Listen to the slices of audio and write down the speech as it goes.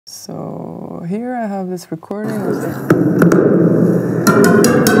So here I have this recording.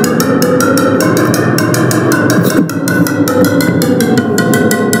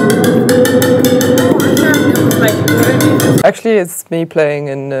 Actually, it's me playing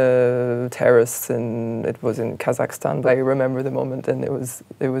in a terrace, and it was in Kazakhstan. But I remember the moment, and it was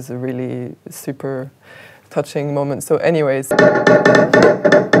a really super touching moment. So, anyways, like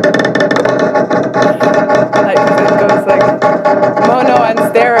it goes like mono and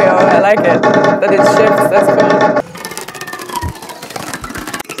stereo. I like it that it shifts. That's cool.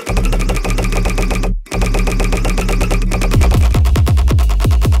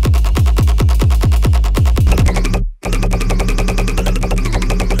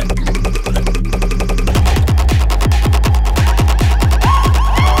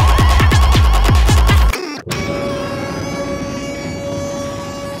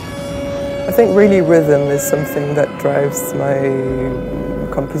 I think really rhythm is something that drives my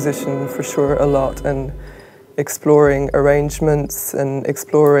composition for sure a lot, and exploring arrangements and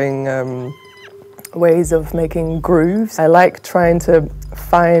exploring ways of making grooves. I like trying to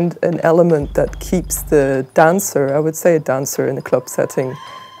find an element that keeps the dancer, I would say a dancer in a club setting,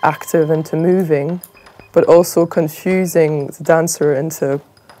 active and to moving, but also confusing the dancer into,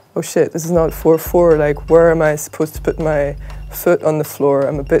 oh shit, this is not 4/4, like where am I supposed to put my foot on the floor?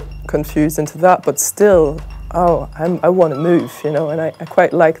 I'm a bit confused into that, but still, oh, I want to move, you know, and I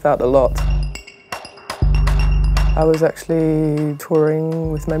quite like that a lot. I was actually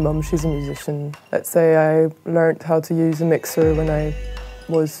touring with my mum, she's a musician. Let's say I learned how to use a mixer when I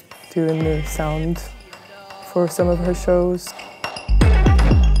was doing the sound for some of her shows.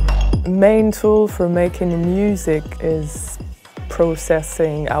 The main tool for making music is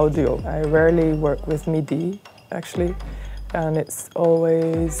processing audio. I rarely work with MIDI, actually. And it's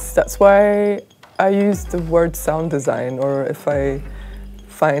always, that's why I use the word sound design, or if I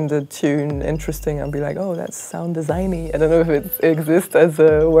find a tune interesting, I'll be like, oh, that's sound designy. I don't know if it exists as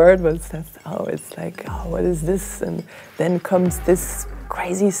a word, but it's like, oh, what is this? And then comes this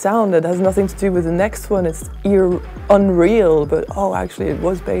crazy sound that has nothing to do with the next one. It's unreal, but oh, actually it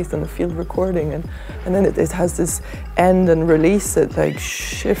was based on a field recording, and then it has this end and release that like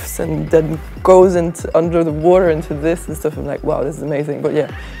shifts and then goes into under the water into this and stuff. I'm like, wow, this is amazing. But yeah,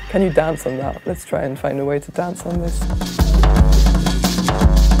 can you dance on that? Let's try and find a way to dance on this.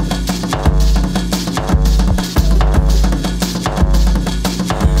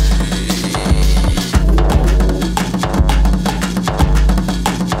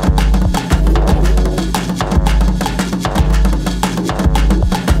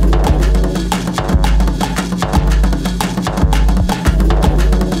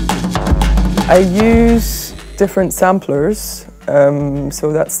 I use different samplers,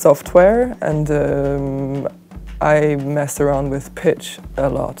 so that's software, and I mess around with pitch a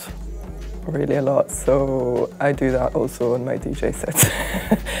lot, really a lot, so I do that also on my DJ sets,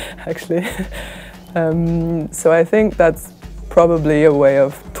 actually. So I think that's probably a way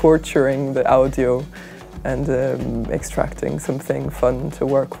of torturing the audio and extracting something fun to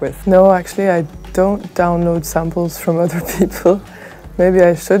work with. No, actually I don't download samples from other people. Maybe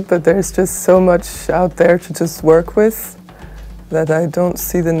I should, but there's just so much out there to just work with that I don't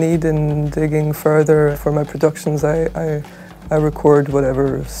see the need in digging further. For my productions, I record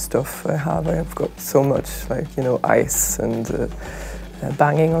whatever stuff I have. I've got so much, like, you know, ice and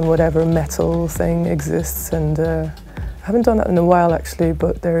banging on whatever metal thing exists. And I haven't done that in a while, actually,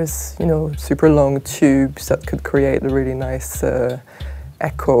 but there's, you know, super long tubes that could create a really nice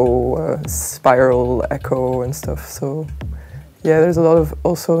echo, spiral echo and stuff. So. Yeah, there's a lot of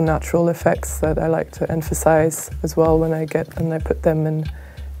also natural effects that I like to emphasize as well when I put them in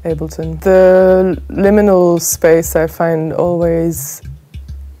Ableton. The liminal space I find always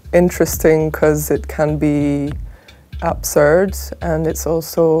interesting because it can be absurd, and it's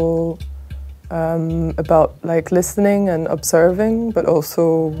also about like listening and observing, but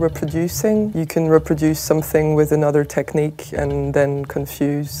also reproducing. You can reproduce something with another technique and then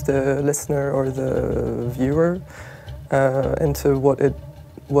confuse the listener or the viewer. Into what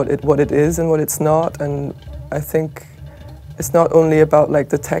it is and what it's not, and I think it's not only about like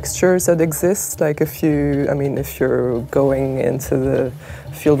the textures that exist. Like if you're going into the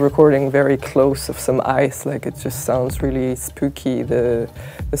field recording very close of some ice, like it just sounds really spooky. The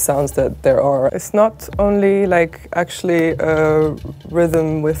sounds that there are. It's not only like actually a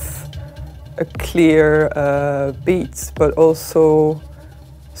rhythm with a clear beat, but also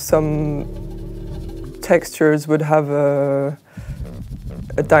some textures would have a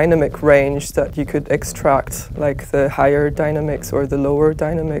dynamic range that you could extract, like the higher dynamics or the lower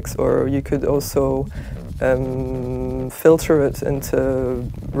dynamics, or you could also filter it into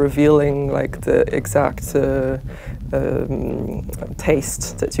revealing like the exact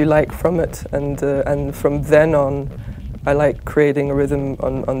taste that you like from it, and from then on I like creating a rhythm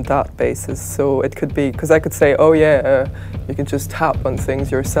on that basis. So it could be, because I could say, oh yeah, you can just tap on things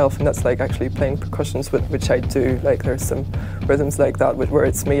yourself, and that's like actually playing percussions, which I do. Like there's some rhythms like that where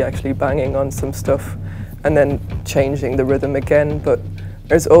it's me actually banging on some stuff and then changing the rhythm again. But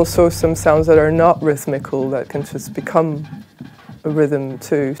there's also some sounds that are not rhythmical that can just become a rhythm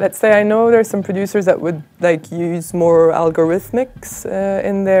too. Let's say I know there's some producers that would like use more algorithmics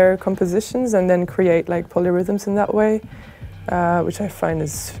in their compositions and then create like polyrhythms in that way, which I find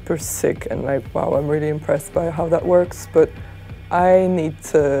is super sick, and like, wow, I'm really impressed by how that works. But I need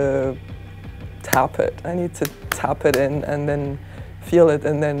to tap it. I need to tap it in and then feel it,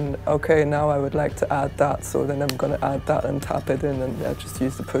 and then, okay, now I would like to add that, so then I'm gonna add that and tap it in, and yeah, just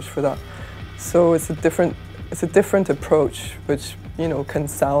use the push for that. So it's a different approach, which, you know, can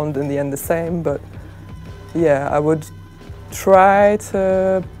sound in the end the same, but yeah, I would try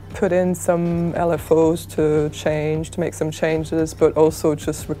to put in some LFOs to make some changes, but also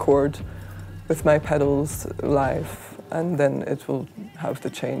just record with my pedals live, and then it will have the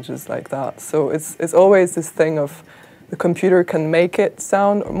changes like that. So it's always this thing of the computer can make it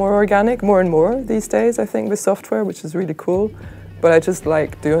sound more organic more and more these days, I think, with software, which is really cool. But I just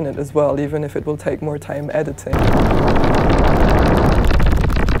like doing it as well, even if it will take more time editing.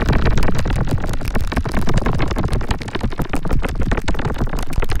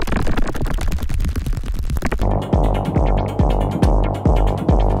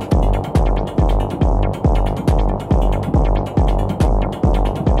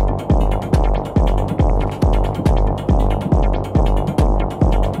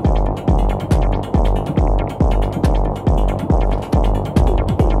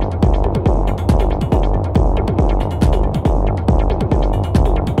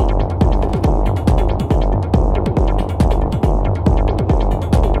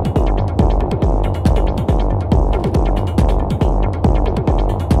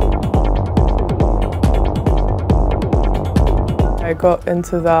 I got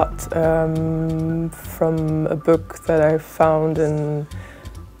into that from a book that I found in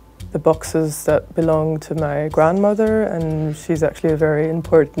the boxes that belong to my grandmother, and she's actually a very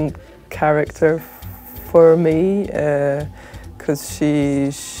important character for me because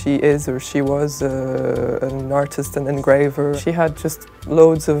she was an artist and engraver. She had just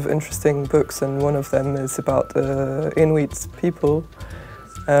loads of interesting books, and one of them is about Inuit people.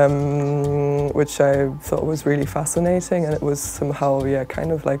 Which I thought was really fascinating, and it was somehow, yeah,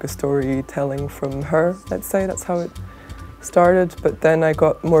 kind of like a storytelling from her, let's say. That's how it started. But then I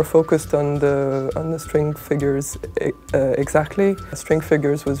got more focused on the string figures exactly. String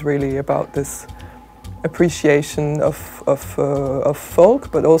figures was really about this appreciation of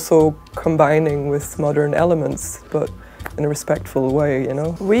folk, but also combining with modern elements, but in a respectful way, you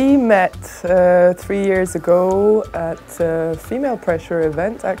know. We met 3 years ago at a female pressure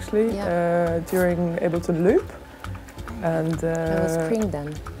event, actually, yeah. During Ableton Loop. And it was spring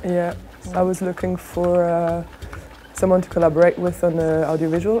then. Yeah, I was looking for someone to collaborate with on an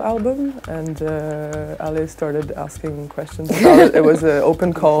audiovisual album, and Ali started asking questions about it. It was an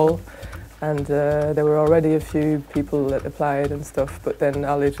open call, and there were already a few people that applied and stuff, but then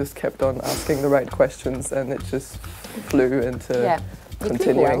Ali just kept on asking the right questions, and it just flew into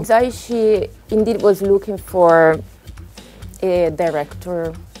continuing. Zoë, she indeed was looking for a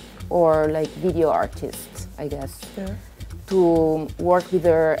director or like video artist, I guess, to work with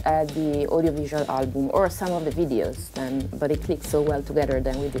her at the audiovisual album or some of the videos. Then, but it clicked so well together.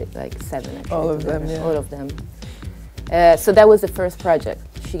 Then we did like 7 actually. All of them, yeah. All of them. So that was the first project.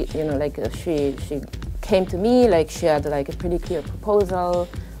 She, you know, like she came to me, like she had like a pretty clear proposal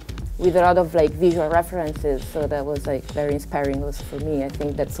with a lot of like visual references. So that was like very inspiring also for me. I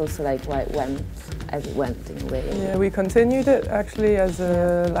think that's also like why it went as it went in a way. Yeah, we continued it actually as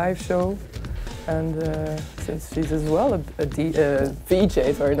a live show, and since she's as well a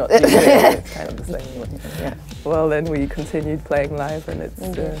VJ, sorry, not DJ, it's kind of the same. Yeah. Well, then we continued playing live, and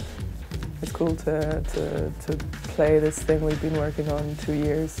it's cool to play this thing we've been working on 2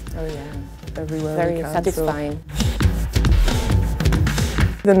 years. Oh yeah. Everywhere very we can. Satisfying. So.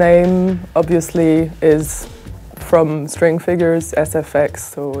 The name obviously is from string figures, SFX,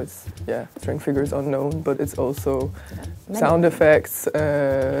 so it's, yeah, string figures unknown, but it's also sound effects,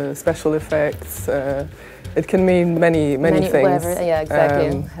 special effects. It can mean many things. Whatever, yeah,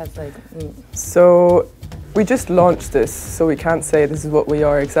 exactly. Has like, So we just launched this, so we can't say this is what we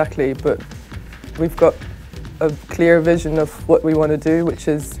are exactly, but we've got a clear vision of what we want to do, which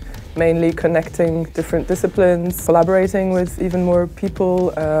is mainly connecting different disciplines, collaborating with even more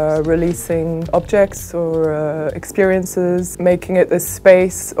people, releasing objects or experiences, making it a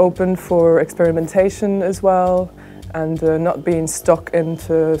space open for experimentation as well, and not being stuck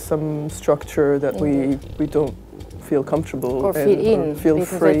into some structure that we don't feel comfortable or fit in, or feel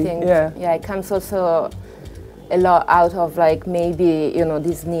free. I think, yeah, it comes also a lot out of like maybe, you know,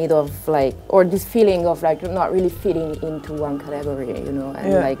 this need of like, or this feeling of like not really fitting into one category, you know,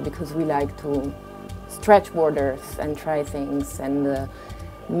 and like because we like to stretch borders and try things and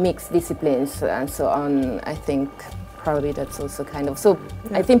mix disciplines and so on. I think probably that's also kind of, so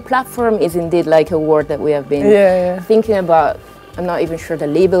I think platform is indeed like a word that we have been thinking about. I'm not even sure the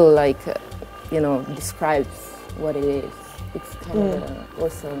label like, you know, describes what it is. It's kind of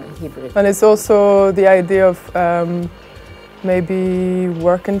also a hybrid. And it's also the idea of maybe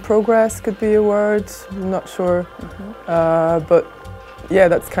work in progress could be a word, I'm not sure. But yeah,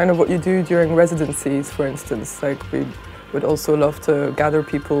 that's kind of what you do during residencies, for instance. Like we would also love to gather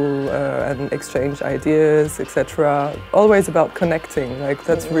people and exchange ideas, etc. Always about connecting, like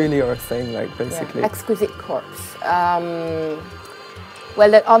that's really our thing, like basically. Yeah. Xquisite Force.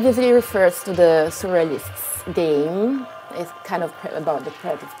 Well, that obviously refers to the Surrealists' game. It's kind of about the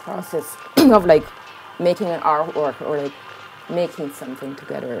creative process of like making an artwork or like making something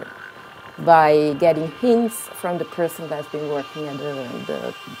together by getting hints from the person that's been working at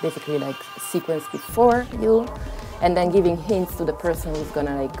the basically like sequence before you, and then giving hints to the person who's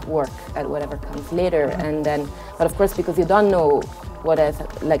gonna like work at whatever comes later. And then, but of course, because you don't know what has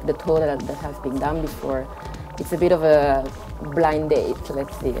like the total that has been done before, it's a bit of a blind date,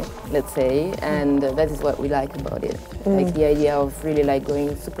 let's say, and that is what we like about it. Like the idea of really like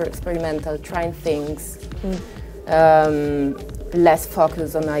going super experimental, trying things, less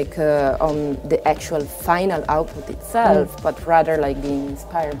focus on like on the actual final output itself, but rather like being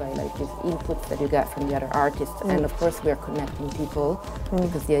inspired by like these inputs that you get from the other artists. And of course, we are connecting people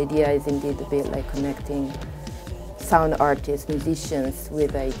because the idea is indeed a bit like connecting sound artists, musicians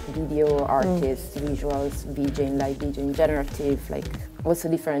with like video artists, visuals, DJing, live DJing, generative, like also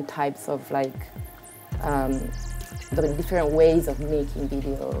different types of like the different ways of making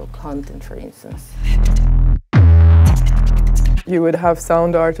video content, for instance. You would have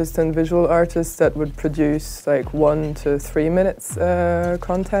sound artists and visual artists that would produce like 1 to 3 minutes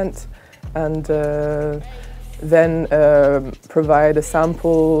content, and then provide a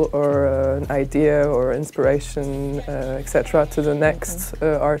sample or an idea or inspiration, etc. to the next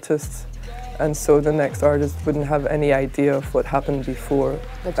artist. And so the next artist wouldn't have any idea of what happened before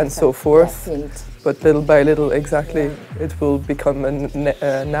and so forth. But little by little, exactly, it will become a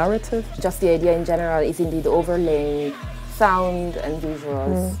narrative. Just the idea in general is indeed overlaying sound and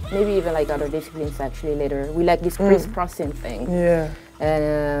visuals, maybe even like other disciplines actually later. We like this crisscrossing thing.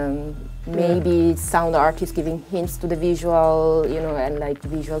 Maybe sound artists giving hints to the visual, you know, and like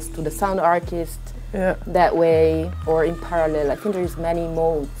visuals to the sound artist that way, or in parallel. I think there's many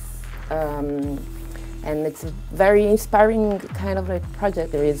modes, and it's a very inspiring kind of like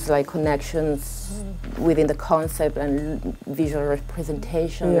project. There is like connections within the concept and visual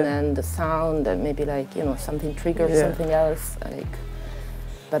representation and the sound, and maybe like, you know, something triggers something else, like,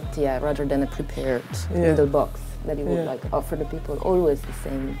 but yeah, rather than a prepared little box that you would like offer the people, always the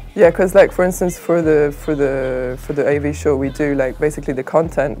same. Yeah, because like for instance for the AV show we do, like basically the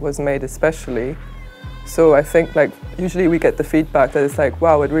content was made especially. So I think like usually we get the feedback that it's like,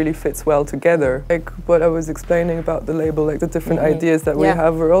 wow, it really fits well together. Like what I was explaining about the label, like the different ideas that we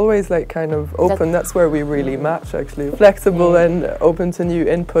have, we're always like kind of open. That's where we really match actually. Flexible and open to new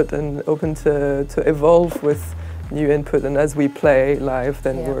input and open to evolve with new input. And as we play live,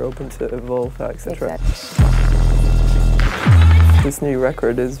 then we're open to evolve that, etc. This new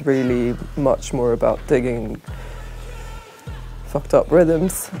record is really much more about digging fucked up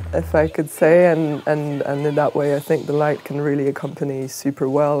rhythms, if I could say, and in that way I think the light can really accompany super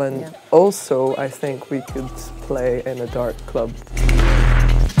well, and also I think we could play in a dark club.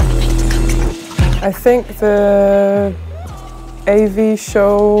 I think the AV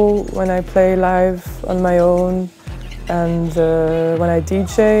show, when I play live on my own and when I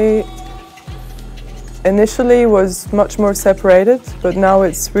DJ, initially was much more separated, but now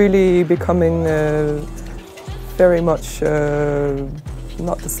it's really becoming very much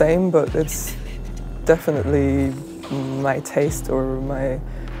not the same, but it's definitely my taste or my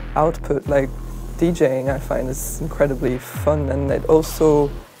output. Like DJing, I find is incredibly fun, and it also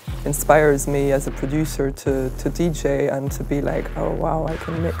inspires me as a producer to DJ and to be like, oh wow, I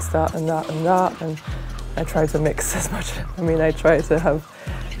can mix that and that and that, and I try to mix as much. I mean, I try to have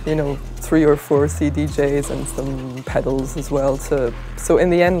you know, 3 or 4 CDJs and some pedals as well. So in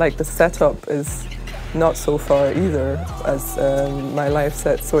the end, like the setup is not so far either as my live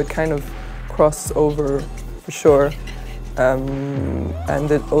set, so it kind of crosses over for sure. And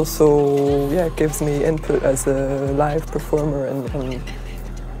it also, yeah, gives me input as a live performer and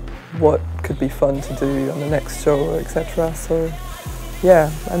what could be fun to do on the next show, etc. So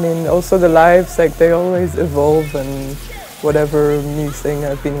yeah, I mean, also the lives, like they always evolve, and whatever new thing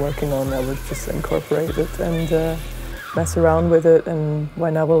I've been working on, I would just incorporate it and mess around with it. And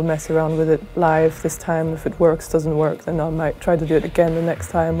when I will mess around with it live this time, if it works, doesn't work, then I might try to do it again the next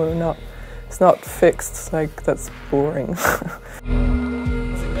time or not. It's not fixed, like that's boring.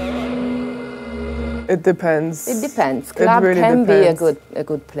 It depends. It depends. Club really can depends. be a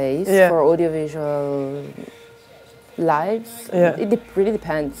good place for audiovisual lives. Yeah. It really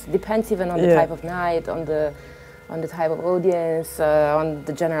depends. Depends even on the type of night, on the type of audience, on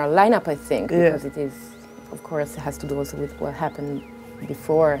the general lineup, I think, because it is, of course, it has to do also with what happened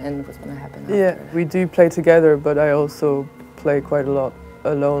before and what's going to happen after. Yeah, we do play together, but I also play quite a lot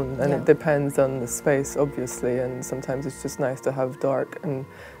alone, and it depends on the space, obviously, and sometimes it's just nice to have dark and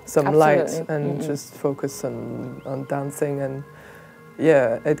some light and just focus on dancing. And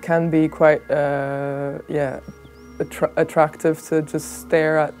yeah, it can be quite attractive to just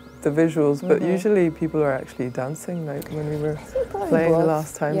stare at the visuals, but usually people are actually dancing, like when we were playing the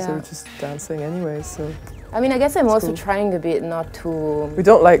last time, so we're just dancing anyway. So I mean, I guess I'm also trying a bit not to... We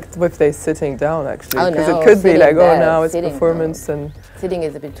don't like if they're sitting down, actually, because it could be like, oh, now it's performance. And sitting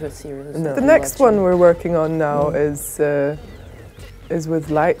is a bit too serious. No. The next one we're working on now is with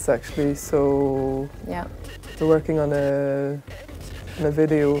lights, actually. So we're working on a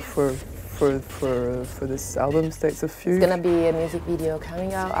video for this album, States of Fugue. It's gonna be a music video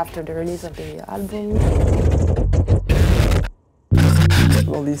coming out after the release of the album.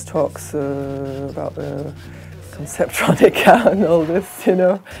 All these talks about conceptronica and all this, you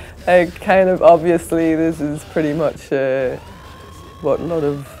know, like kind of obviously this is pretty much what a lot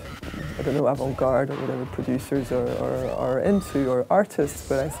of, I don't know, avant-garde or whatever producers are into, or artists,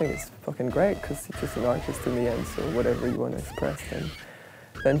 but I think it's fucking great because you're just an artist in the end, so whatever you want to express,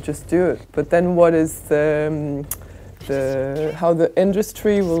 then just do it. But then what is how the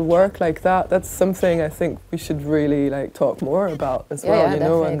industry will work like that, that's something I think we should really like talk more about as well, you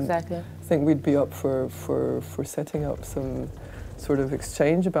know, and exactly. I think we'd be up for setting up some sort of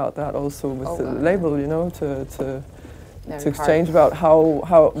exchange about that also with the label, you know, to exchange about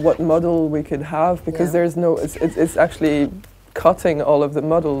what model we could have, because there's no, it's actually cutting all of the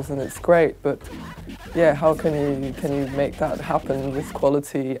models and it's great, but yeah, how can you make that happen with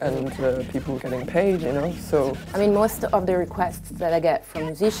quality and people getting paid, you know? So I mean, most of the requests that I get from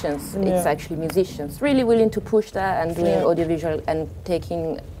musicians, it's actually musicians really willing to push that and doing audiovisual and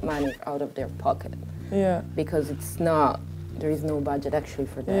taking money out of their pocket. Yeah. Because it's not, there is no budget actually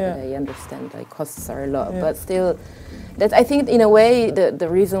for that. I understand, like, costs are a lot, but still, that I think in a way the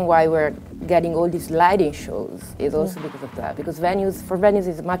reason why we're getting all these lighting shows is also because of that. Because for venues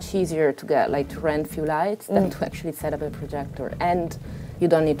it's much easier to get, like, to rent few lights than to actually set up a projector, and you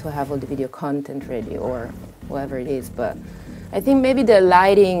don't need to have all the video content ready or whatever it is. But I think maybe the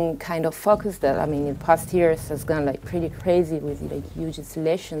lighting kind of focus that, I mean, in past years has gone like pretty crazy with like huge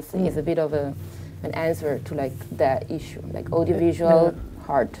installations is a bit of an answer to like that issue, like audiovisual,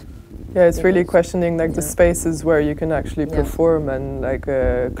 hard. Yeah, it's really questioning like the spaces where you can actually perform, and like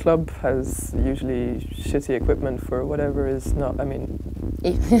a club has usually shitty equipment for whatever is not, I mean,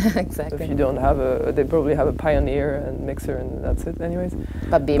 exactly. If you don't have they probably have a Pioneer and mixer and that's it anyways.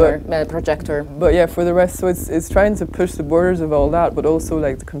 But beamer, projector. But yeah, for the rest, so it's trying to push the borders of all that, but also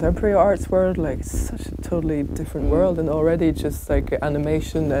like the contemporary arts world, like it's such a totally different world, and already just like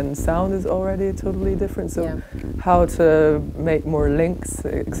animation and sound is already totally different, so how to make more links,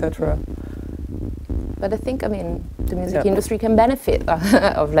 etc. But I think, I mean, the music industry can benefit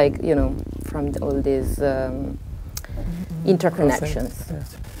of, like, you know, from all these interconnections.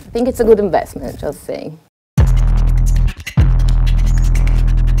 I think it's a good investment, just saying.